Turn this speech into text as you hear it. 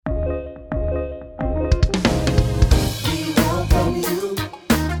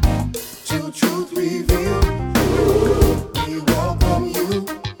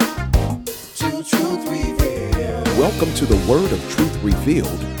Welcome to the Word of Truth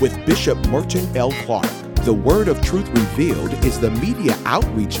Revealed with Bishop Merton L. Clark. The Word of Truth Revealed is the media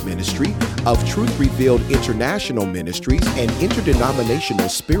outreach ministry of Truth Revealed International Ministries and Interdenominational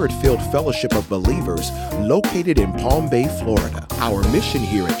Spirit-Filled Fellowship of Believers located in Palm Bay, Florida. Our mission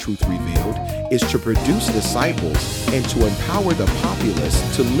here at Truth Revealed is to produce disciples and to empower the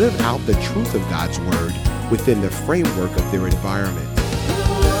populace to live out the truth of God's Word within the framework of their environment.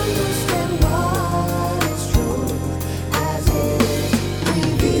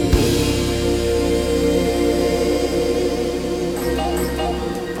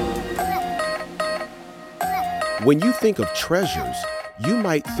 When you think of treasures, you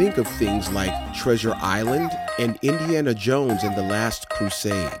might think of things like Treasure Island and Indiana Jones and the Last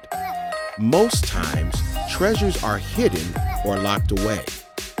Crusade. Most times, treasures are hidden or locked away.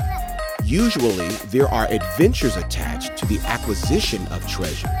 Usually, there are adventures attached to the acquisition of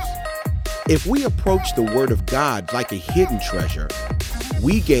treasures. If we approach the Word of God like a hidden treasure,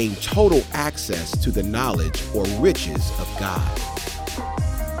 we gain total access to the knowledge or riches of God.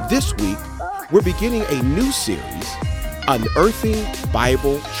 This week, we're beginning a new series, Unearthing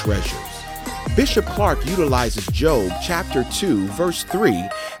Bible Treasures. Bishop Clark utilizes Job chapter 2, verse 3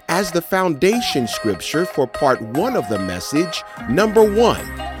 as the foundation scripture for part 1 of the message, number 1,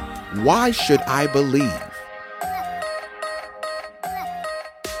 Why Should I Believe?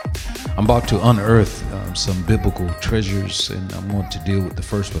 I'm about to unearth some biblical treasures, and I want to deal with the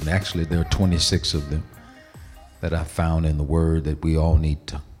first one. Actually, there are 26 of them that I found in the Word that we all need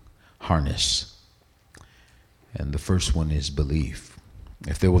to harness. And the first one is belief.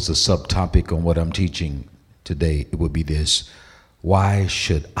 If there was a subtopic on what I'm teaching today, it would be this: why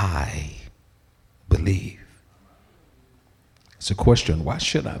should I believe? It's a question. Why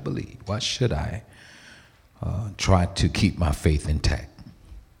should I believe? Why should I try to keep my faith intact?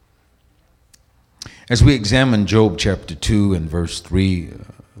 As we examine Job chapter 2 and verse 3,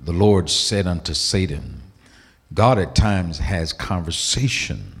 the Lord said unto Satan, God at times has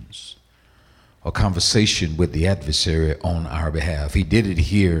conversation with the adversary on our behalf. He did it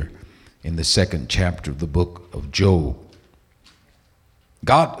here in the 2nd chapter of the book of Job.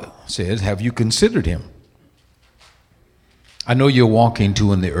 God says, have you considered him? I know you're walking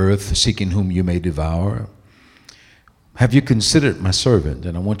to in the earth, seeking whom you may devour. Have you considered my servant?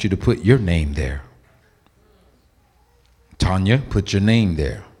 And I want you to put your name there. Tanya, put your name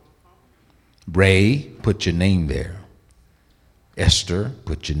there. Ray, put your name there. Esther,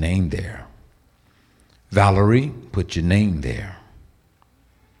 put your name there. Valerie, put your name there.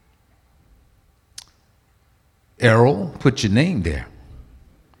 Errol, put your name there.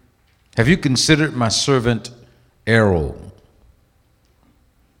 Have you considered my servant Errol?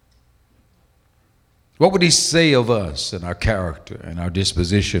 What would he say of us and our character and our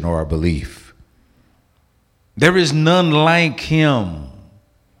disposition or our belief? There is none like him.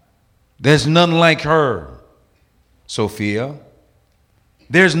 There's none like her, Sophia.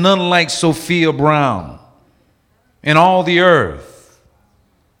 There's none like Sophia Brown in all the earth.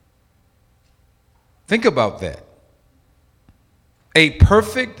 Think about that. A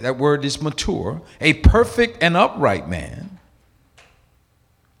perfect, that word is mature, a perfect and upright man,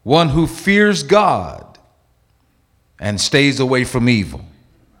 one who fears God and stays away from evil.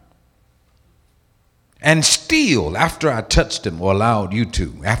 And still, after I touched him or allowed you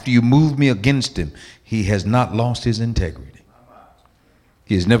to, after you moved me against him, he has not lost his integrity.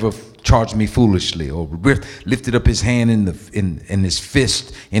 He has never charged me foolishly or lifted up his hand in his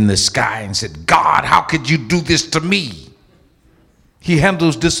fist in the sky and said, God, how could you do this to me? He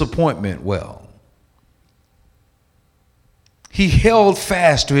handles disappointment well. He held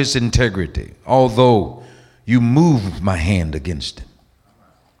fast to his integrity, although you moved my hand against him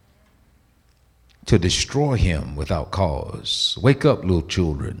to destroy him without cause. Wake up, little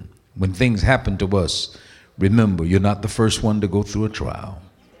children. When things happen to us, remember, you're not the first one to go through a trial.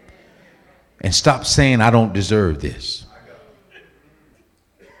 And stop saying, I don't deserve this.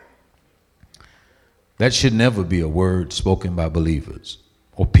 That should never be a word spoken by believers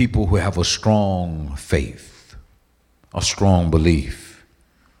or people who have a strong faith, a strong belief.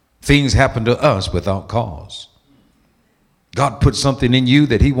 Things happen to us without cause. God put something in you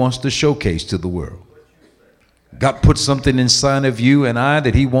that he wants to showcase to the world. God put something inside of you and I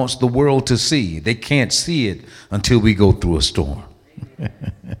that he wants the world to see. They can't see it until we go through a storm.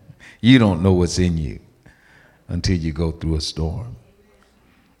 You don't know what's in you until you go through a storm.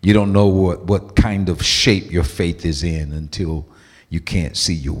 You don't know what kind of shape your faith is in until you can't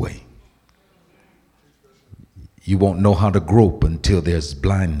see your way. You won't know how to grope until there's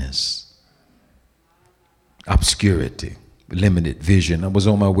blindness, obscurity, limited vision. I was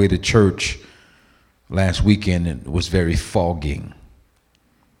on my way to church last weekend. It was very foggy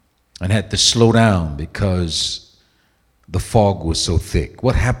and had to slow down because the fog was so thick.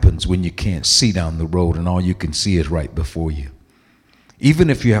 What happens when you can't see down the road and all you can see is right before you? Even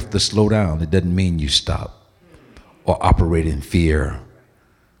if you have to slow down, it doesn't mean you stop or operate in fear.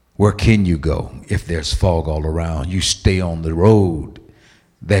 Where can you go if there's fog all around? You stay on the road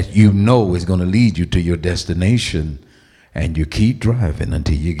that you know is going to lead you to your destination, and you keep driving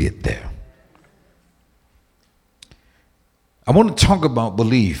until you get there. I want to talk about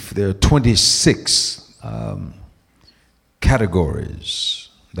belief. There are 26 categories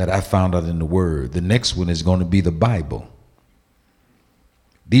that I found out in the Word. The next one is going to be the Bible.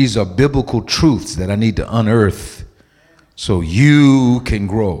 These are biblical truths that I need to unearth so you can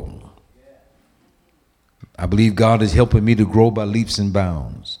grow. I believe God is helping me to grow by leaps and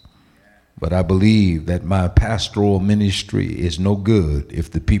bounds. But I believe that my pastoral ministry is no good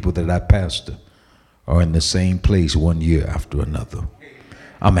if the people that I pastor are in the same place one year after another.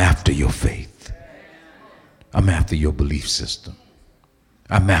 I'm after your faith. I'm after your belief system.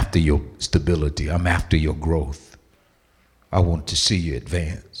 I'm after your stability. I'm after your growth. I want to see you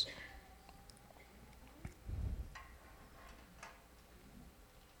advance.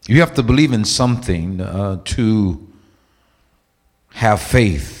 You have to believe in something to have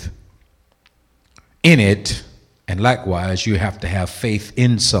faith in it, and likewise you have to have faith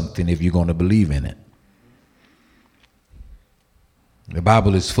in something if you're going to believe in it. The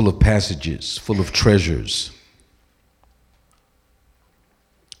Bible is full of passages, full of treasures.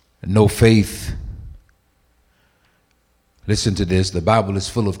 No faith. Listen to this. The Bible is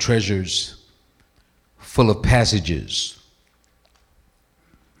full of treasures, full of passages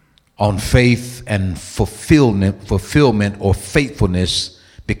on faith and fulfillment or faithfulness,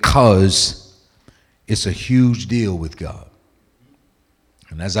 because it's a huge deal with God.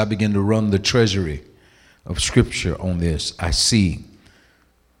 And as I begin to run the treasury of Scripture on this, I see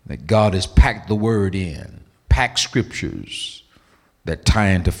that God has packed the Word in, packed scriptures that tie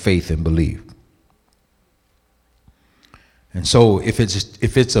into faith and belief. And so if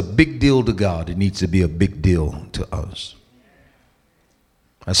it's a big deal to God, it needs to be a big deal to us.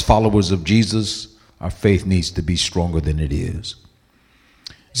 As followers of Jesus, our faith needs to be stronger than it is.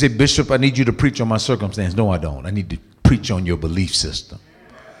 You say, Bishop, I need you to preach on my circumstance. No, I don't. I need to preach on your belief system.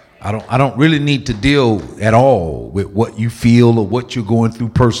 I don't really need to deal at all with what you feel or what you're going through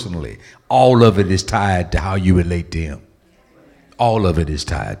personally. All of it is tied to how you relate to Him. All of it is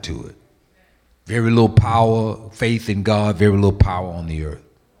tied to it. Very little power, faith in God, very little power on the earth.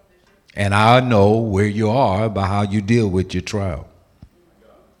 And I know where you are by how you deal with your trial.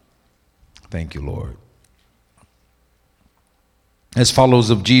 Thank you, Lord. As followers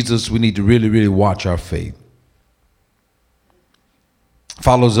of Jesus, we need to really, really watch our faith.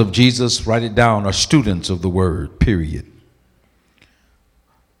 Followers of Jesus, write it down, are students of the Word, period.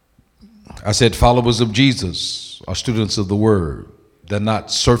 I said followers of Jesus are students of the Word. They're not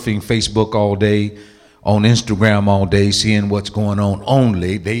surfing Facebook all day, on Instagram all day, seeing what's going on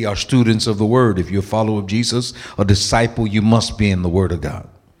only. They are students of the Word. If you're a follower of Jesus, a disciple, you must be in the Word of God.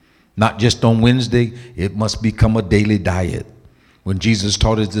 Not just on Wednesday, it must become a daily diet. When Jesus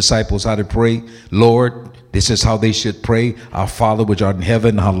taught his disciples how to pray, Lord, this is how they should pray. Our Father which art in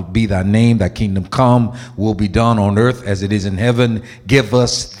heaven, hallowed be thy name, thy kingdom come, will be done on earth as it is in heaven. Give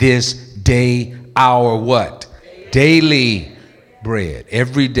us this day our what? Daily bread.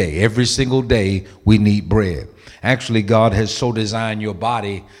 Every day, every single day, we need bread. Actually, God has so designed your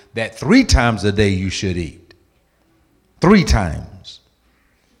body that 3 times a day you should eat. 3 times.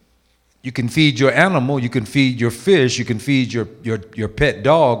 You can feed your animal, you can feed your fish, you can feed your pet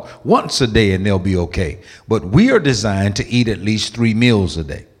dog once a day and they'll be okay. But we are designed to eat at least 3 meals a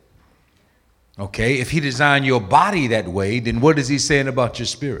day. Okay, if He designed your body that way, then what is He saying about your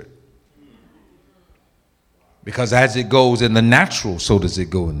spirit? Because as it goes in the natural, so does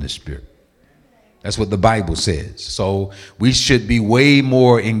it go in the spirit. That's what the Bible says. So we should be way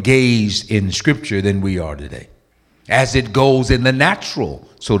more engaged in Scripture than we are today. As it goes in the natural,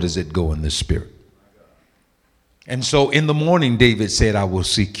 so does it go in the spirit. And so in the morning, David said, I will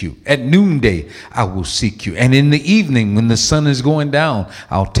seek you. At noonday, I will seek you. And in the evening, when the sun is going down,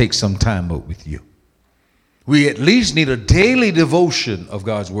 I'll take some time up with you. We at least need a daily devotion of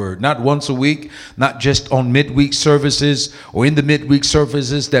God's word, not once a week, not just on midweek services or in the midweek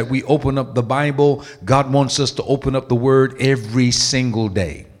services that we open up the Bible. God wants us to open up the word every single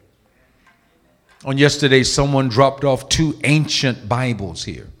day. On yesterday, someone dropped off 2 ancient Bibles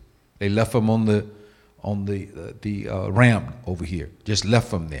here. They left them on the ramp over here. Just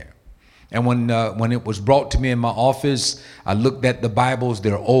left them there. And when it was brought to me in my office, I looked at the Bibles.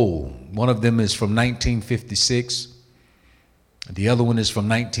 They're old. One of them is from 1956. The other one is from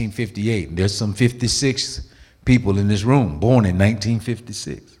 1958. And there's some 56 people in this room born in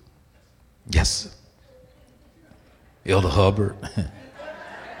 1956. Yes. Elder Hubbard.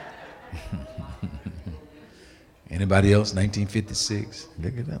 Anybody else? 1956.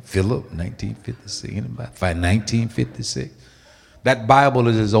 Look at that. Philip, 1956. Anybody? 1956. That Bible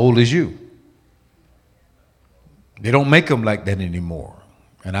is as old as you. They don't make them like that anymore.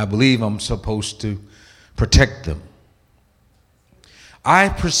 And I believe I'm supposed to protect them. I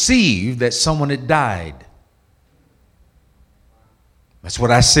perceived that someone had died. That's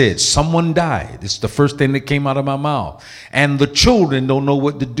what I said. Someone died. It's the first thing that came out of my mouth. And the children don't know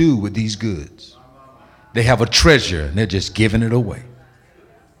what to do with these goods. They have a treasure and they're just giving it away.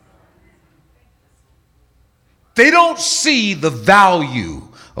 They don't see the value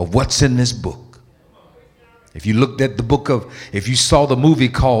of what's in this book. If you looked at if you saw the movie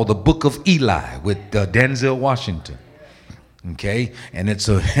called The Book of Eli with Denzel Washington, okay, and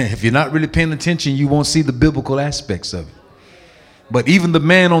if you're not really paying attention, you won't see the biblical aspects of it. But even the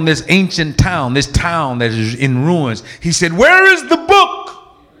man on this ancient town, this town that is in ruins, he said, "Where is the book?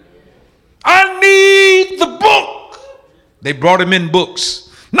 I need the book." They brought him in books.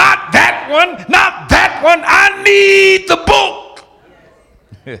 Not that one, not that one. I need the book.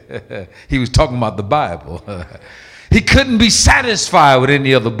 He was talking about the Bible. He couldn't be satisfied with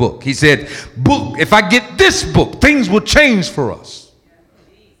any other book. He said, "Book, if I get this book, things will change for us.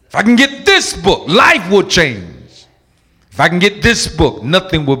 If I can get this book, life will change. If I can get this book,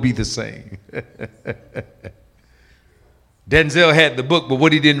 nothing will be the same." Denzel had the book, but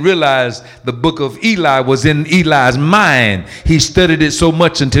what he didn't realize, the book of Eli was in Eli's mind. He studied it so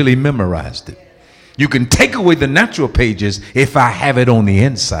much until he memorized it. You can take away the natural pages if I have it on the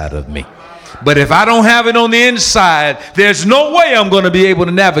inside of me. But if I don't have it on the inside, there's no way I'm going to be able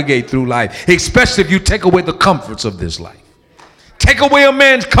to navigate through life, especially if you take away the comforts of this life. Take away a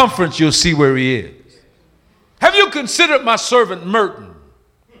man's comforts, you'll see where he is. Have you considered my servant Merton?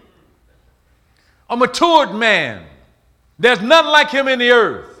 A matured man. There's none like him in the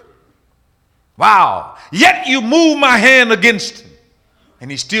earth. Wow. Yet you move my hand against him,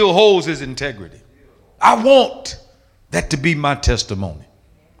 and he still holds his integrity. I want that to be my testimony.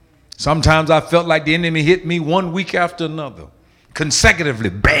 Sometimes I felt like the enemy hit me one week after another,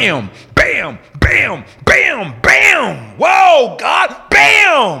 consecutively. Bam, bam, bam, bam, bam. Whoa, God,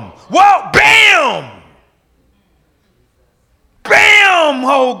 bam. Whoa, bam. Bam!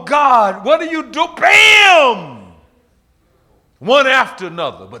 Oh God, what do you do? Bam! One after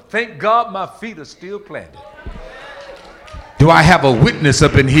another. But thank God my feet are still planted. Do I have a witness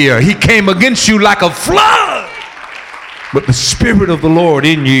up in here? He came against you like a flood, but the Spirit of the Lord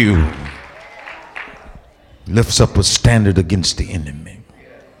in you lifts up a standard against the enemy.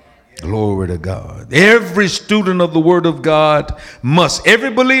 Glory to God. Every student of the Word of God every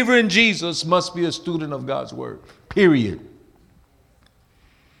believer in Jesus must be a student of God's Word. Period.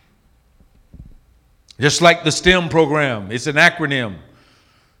 Just like the STEM program, it's an acronym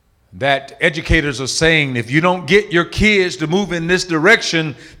that educators are saying, if you don't get your kids to move in this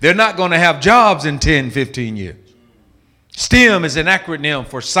direction, they're not going to have jobs in 10, 15 years. STEM is an acronym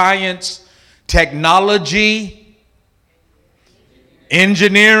for science, technology,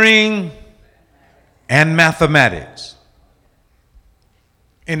 engineering, and mathematics.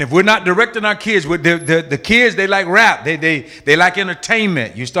 And if we're not directing our kids, the kids, they like rap, they like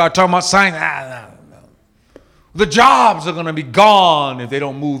entertainment. You start talking about science, the jobs are going to be gone if they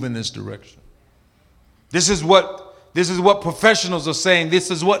don't move in this direction. This is what professionals are saying.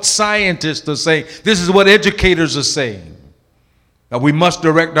 This is what scientists are saying. This is what educators are saying. That we must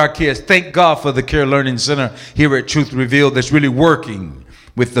direct our kids. Thank God for the Care Learning Center here at Truth Revealed that's really working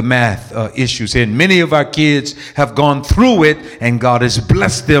with the math issues. And many of our kids have gone through it, and God has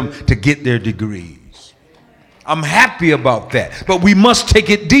blessed them to get their degrees. I'm happy about that. But we must take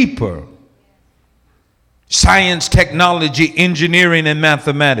it deeper. Science, technology, engineering, and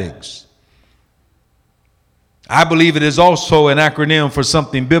mathematics. I believe it is also an acronym for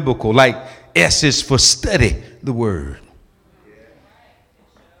something biblical, like S is for study the Word.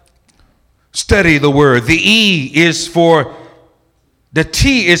 Study the Word. The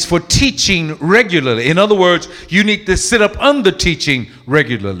T is for teaching regularly. In other words, you need to sit up under teaching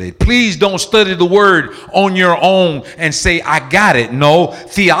regularly. Please don't study the Word on your own and say, I got it. No,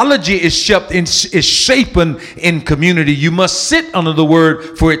 theology is shapen in community. You must sit under the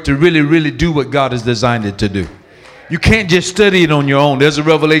Word for it to really, really do what God has designed it to do. You can't just study it on your own. There's a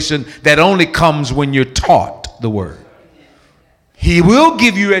revelation that only comes when you're taught the Word. He will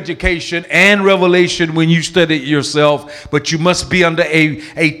give you education and revelation when you study it yourself, but you must be under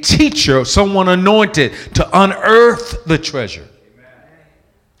a teacher, someone anointed to unearth the treasure.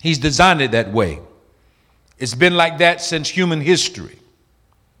 He's designed it that way. It's been like that since human history.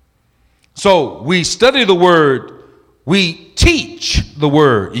 So we study the word, we teach the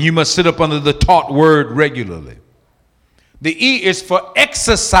word, and you must sit up under the taught word regularly. The E is for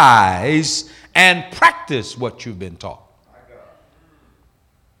exercise and practice what you've been taught.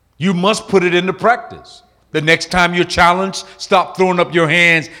 You must put it into practice. The next time you're challenged, stop throwing up your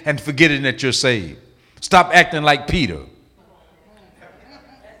hands and forgetting that you're saved. Stop acting like Peter.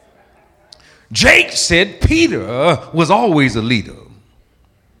 Jake said Peter was always a leader.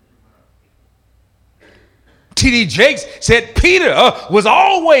 T.D. Jakes said Peter was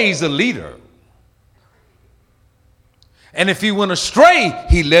always a leader. And if he went astray,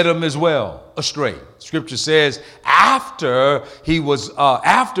 he led him as well astray. Scripture says after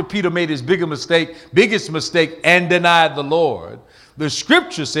Peter made his biggest mistake and denied the Lord, the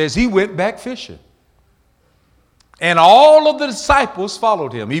scripture says he went back fishing. And all of the disciples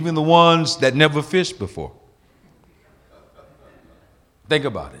followed him, even the ones that never fished before. Think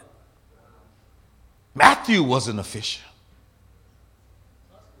about it. Matthew wasn't a fisher.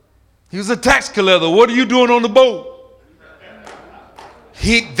 He was a tax collector. What are you doing on the boat?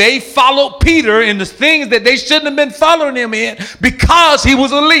 They followed Peter in the things that they shouldn't have been following him in because he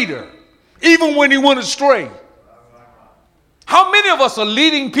was a leader, even when he went astray. How many of us are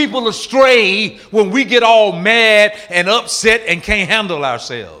leading people astray when we get all mad and upset and can't handle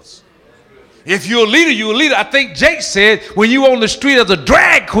ourselves? If you're a leader, you're a leader. I think Jake said when you were on the street as a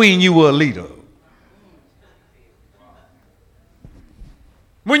drag queen, you were a leader.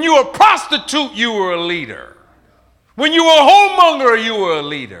 When you were a prostitute, you were a leader. When you were a homemonger, you were a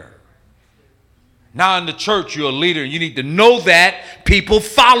leader. Now in the church, you're a leader. You need to know that people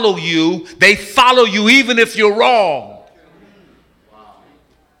follow you. They follow you even if you're wrong.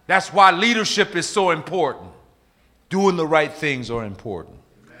 That's why leadership is so important. Doing the right things are important.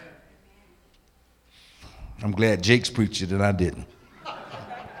 I'm glad Jake's preached it and I didn't.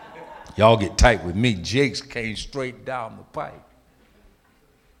 Y'all get tight with me. Jake's came straight down the pipe.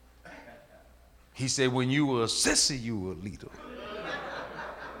 He said, when you were a sissy, you were a leader.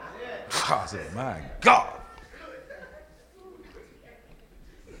 I said, my God.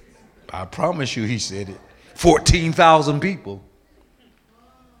 I promise you, he said it. 14,000 people.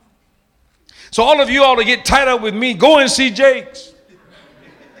 So all of you ought to get tied up with me. Go and see Jake's.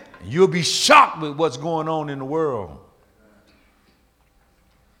 You'll be shocked with what's going on in the world.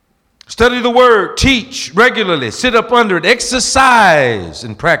 Study the word, teach regularly, sit up under it, exercise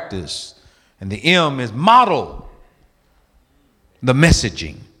and practice. And the M is model the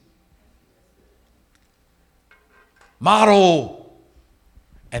messaging. Model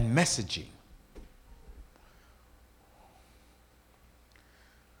and messaging.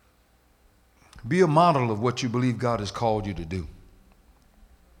 Be a model of what you believe God has called you to do.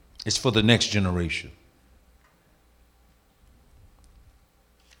 It's for the next generation.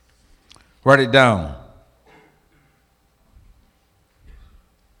 Write it down.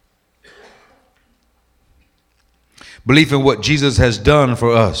 Belief in what Jesus has done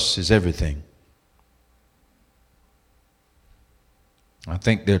for us is everything. I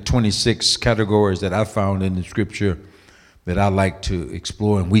think there are 26 categories that I found in the scripture that I like to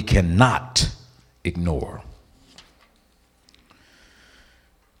explore and we cannot ignore.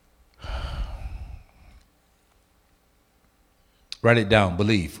 Write it down.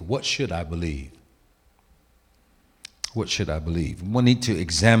 Believe. What should I believe? What should I believe? We need to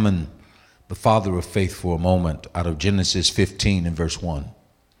examine the father of faith for a moment out of Genesis 15 and verse 1.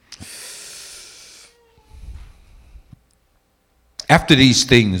 After these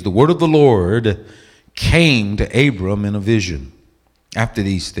things, the word of the Lord came to Abram in a vision. After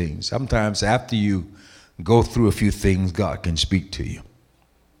these things, sometimes after you go through a few things, God can speak to you.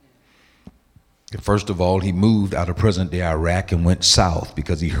 And first of all, he moved out of present-day Iraq and went south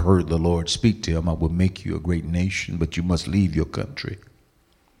because he heard the Lord speak to him. I will make you a great nation, but you must leave your country.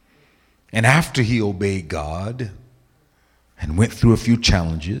 And after he obeyed God and went through a few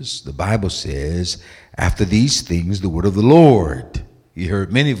challenges, the Bible says, after these things, the word of the Lord, he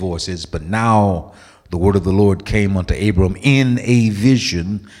heard many voices, but now the word of the Lord came unto Abram in a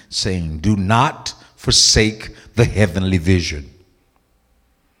vision, saying, do not forsake the heavenly vision.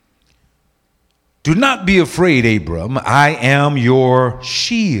 Do not be afraid, Abram. I am your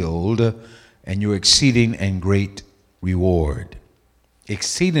shield and your exceeding and great reward.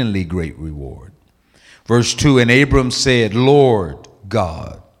 Exceedingly great reward. Verse 2, and Abram said, Lord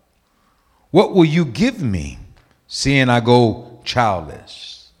God, what will you give me, seeing I go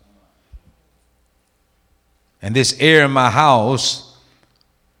childless. And this heir in my house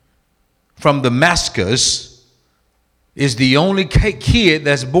from Damascus is the only kid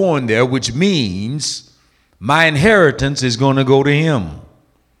that's born there, which means my inheritance is going to go to him.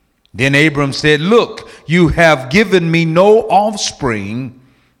 Then Abram said, look, you have given me no offspring.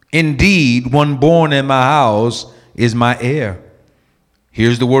 Indeed, one born in my house is my heir.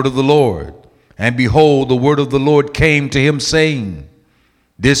 Here's the word of the Lord. And behold, the word of the Lord came to him, saying,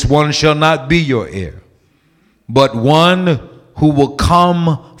 this one shall not be your heir, but one who will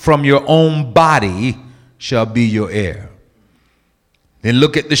come from your own body shall be your heir. Then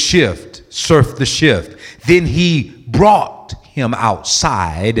look at the shift, surf the shift. Then he brought him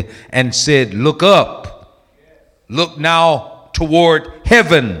outside and said, look up, look now toward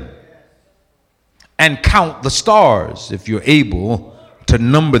heaven and count the stars if you're able to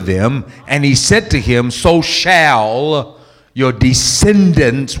number them. And he said to him, so shall your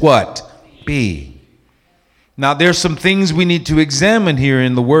descendants what? Be. Now there's some things we need to examine here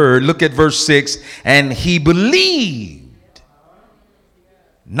in the word. Look at verse 6. And he believed.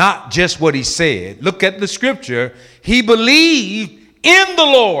 Not just what he said. Look at the scripture. He believed in the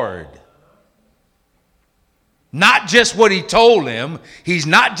Lord. Not just what he told him. He's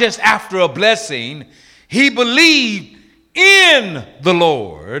not just after a blessing. He believed in the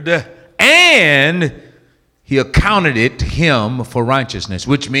Lord, and he accounted it to him for righteousness,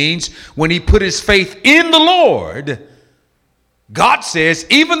 which means when he put his faith in the Lord, God says,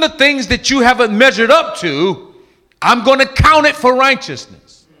 even the things that you haven't measured up to, I'm going to count it for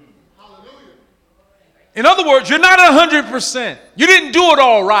righteousness. In other words, you're not 100%. You didn't do it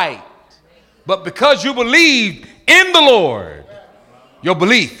all right. But because you believed in the Lord, your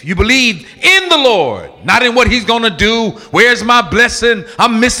belief, you believed in the Lord, not in what he's going to do. Where's my blessing?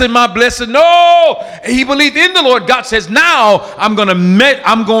 I'm missing my blessing. No, he believed in the Lord. God says, now I'm going to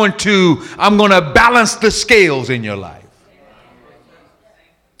balance the scales in your life.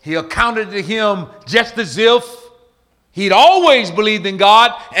 He accounted to him just as if he'd always believed in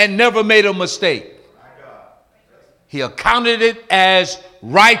God and never made a mistake. He accounted it as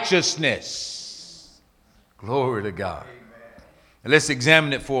righteousness. Glory to God. And let's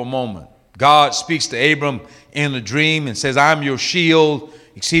examine it for a moment. God speaks to Abram in a dream and says, I'm your shield,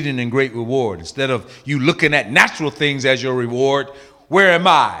 exceeding in great reward. Instead of you looking at natural things as your reward, where am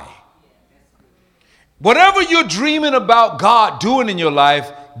I? Whatever you're dreaming about God doing in your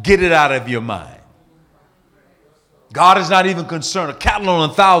life, get it out of your mind. God is not even concerned. A cattle on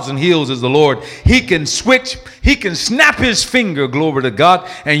 1,000 hills is the Lord. He can switch. He can snap his finger, glory to God,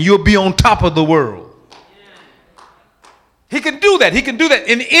 and you'll be on top of the world. He can do that. He can do that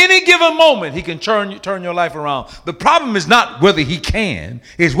in any given moment. He can turn your life around. The problem is not whether he can,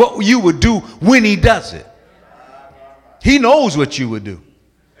 it's what you would do when he does it. He knows what you would do.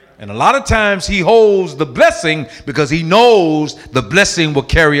 And a lot of times he holds the blessing because he knows the blessing will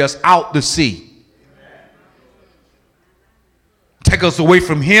carry us out to sea. Take us away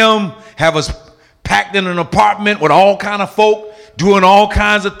from him, have us packed in an apartment with all kind of folk, doing all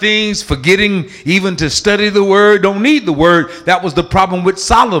kinds of things, forgetting even to study the word, don't need the word. That was the problem with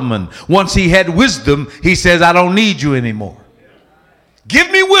Solomon. Once he had wisdom, he says, I don't need you anymore.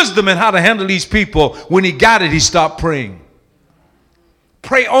 Give me wisdom in how to handle these people. When he got it, he stopped praying.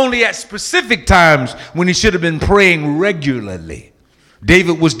 Pray only at specific times when he should have been praying regularly.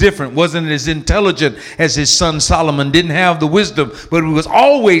 David was different, wasn't as intelligent as his son Solomon, didn't have the wisdom, but he was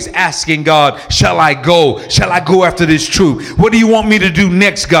always asking God, shall I go? Shall I go after this truth? What do you want me to do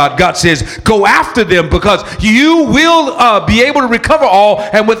next, God? God says, go after them because you will be able to recover all,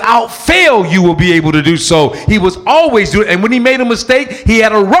 and without fail, you will be able to do so. He was always doing it. And when he made a mistake, he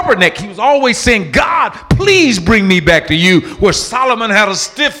had a rubberneck. He was always saying, God, please bring me back to you, where Solomon had a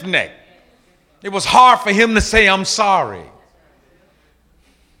stiff neck. It was hard for him to say, I'm sorry.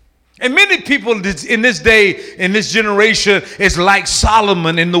 And many people in this day, in this generation, is like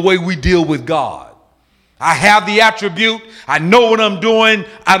Solomon in the way we deal with God. I have the attribute. I know what I'm doing.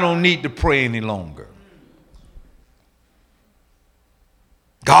 I don't need to pray any longer.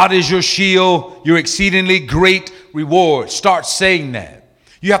 God is your shield, your exceedingly great reward. Start saying that.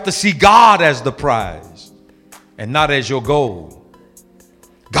 You have to see God as the prize and not as your goal.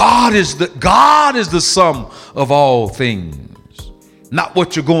 God is the sum of all things. Not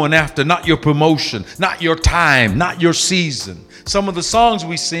what you're going after, not your promotion, not your time, not your season. Some of the songs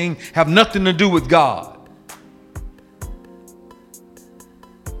we sing have nothing to do with God.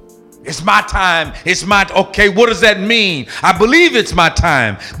 It's my time. Okay, what does that mean? I believe it's my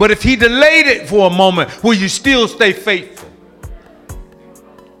time. But if he delayed it for a moment, will you still stay faithful?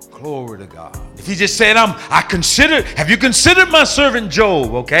 Glory to God. If he just said, have you considered my servant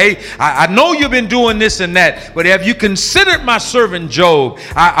Job? Okay. I know you've been doing this and that, but have you considered my servant Job?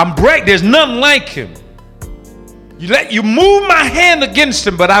 There's none like him. You move my hand against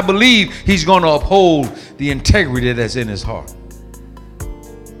him, but I believe he's going to uphold the integrity that's in his heart.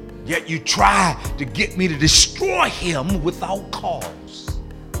 Yet you try to get me to destroy him without cause.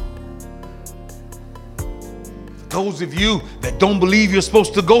 Those of you that don't believe you're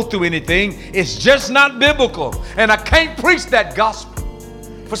supposed to go through anything, it's just not biblical. And I can't preach that gospel.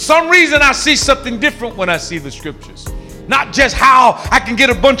 For some reason, I see something different when I see the scriptures. Not just how I can get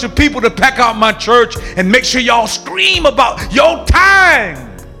a bunch of people to pack out my church and make sure y'all scream about your time.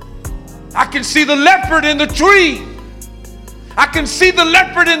 I can see the leopard in the tree. I can see the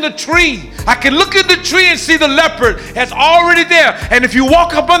leopard in the tree. I can look at the tree and see the leopard that's already there. And if you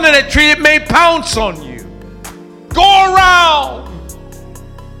walk up under that tree, it may pounce on you. Go around.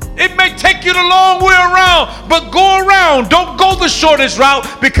 It may take you the long way around, but go around. Don't go the shortest route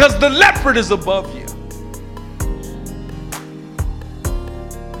because the leopard is above you.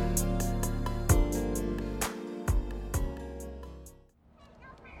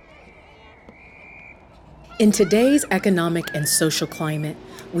 In today's economic and social climate,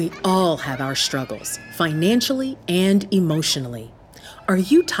 we all have our struggles, financially and emotionally. Are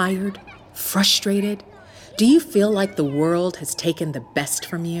you tired? Frustrated? Do you feel like the world has taken the best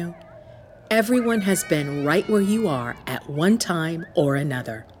from you? Everyone has been right where you are at one time or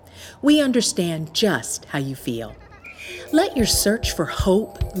another. We understand just how you feel. Let your search for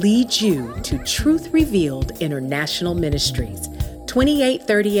hope lead you to Truth Revealed International Ministries,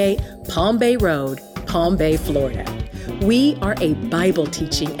 2838 Palm Bay Road, Palm Bay, Florida. We are a Bible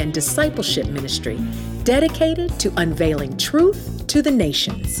teaching and discipleship ministry dedicated to unveiling truth to the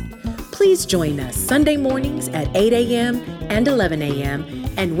nations. Please join us Sunday mornings at 8 a.m. and 11 a.m.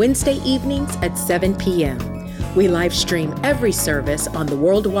 and Wednesday evenings at 7 p.m. We live stream every service on the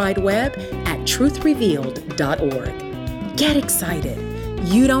World Wide Web at truthrevealed.org. Get excited.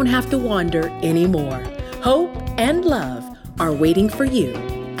 You don't have to wander anymore. Hope and love are waiting for you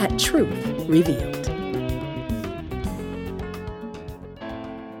at Truth Revealed.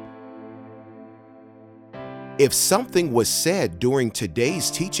 If something was said during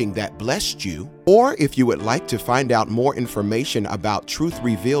today's teaching that blessed you, or if you would like to find out more information about Truth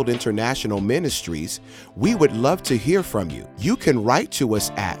Revealed International Ministries, we would love to hear from you. You can write to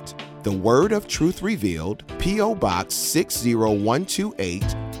us at The Word of Truth Revealed, P.O. Box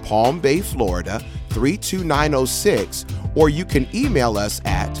 60128, Palm Bay, Florida 32906, or you can email us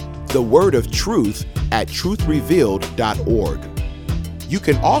at thewordoftruth@truthrevealed.org. You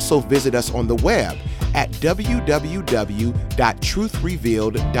can also visit us on the web at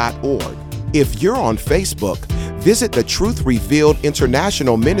www.truthrevealed.org. If you're on Facebook, visit the Truth Revealed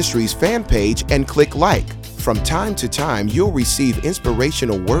International Ministries fan page and click like. From time to time, you'll receive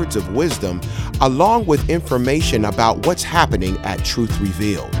inspirational words of wisdom along with information about what's happening at Truth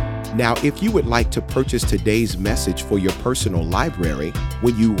Revealed. Now, if you would like to purchase today's message for your personal library,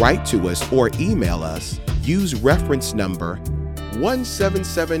 when you write to us or email us, use reference number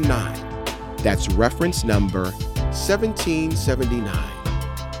 1779. That's reference number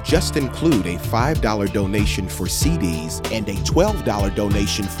 1779. Just include a $5 donation for CDs and a $12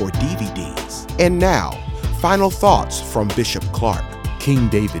 donation for DVDs. And now, final thoughts from Bishop Clark. King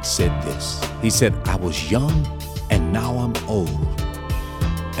David said this. He said, I was young and now I'm old,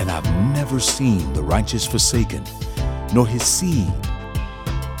 and I've never seen the righteous forsaken, nor his seed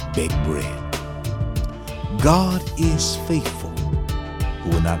beg bread. God is faithful, who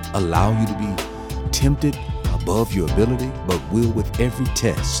will not allow you to be tempted above your ability, but will with every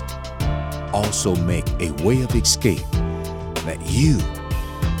test also make a way of escape that you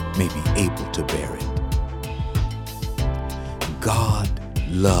may be able to bear it. God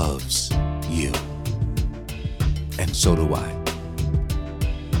loves you, and so do I.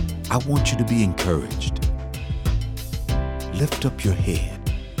 I want you to be encouraged. Lift up your head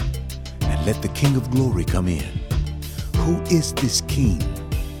and let the King of Glory come in. Who is this King?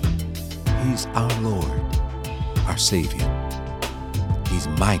 He's our Lord, our Savior. He's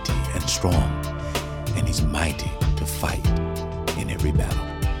mighty and strong, and he's mighty to fight in every battle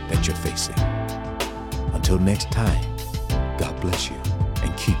that you're facing. Until next time, God bless you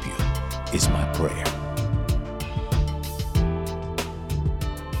and keep you is my prayer.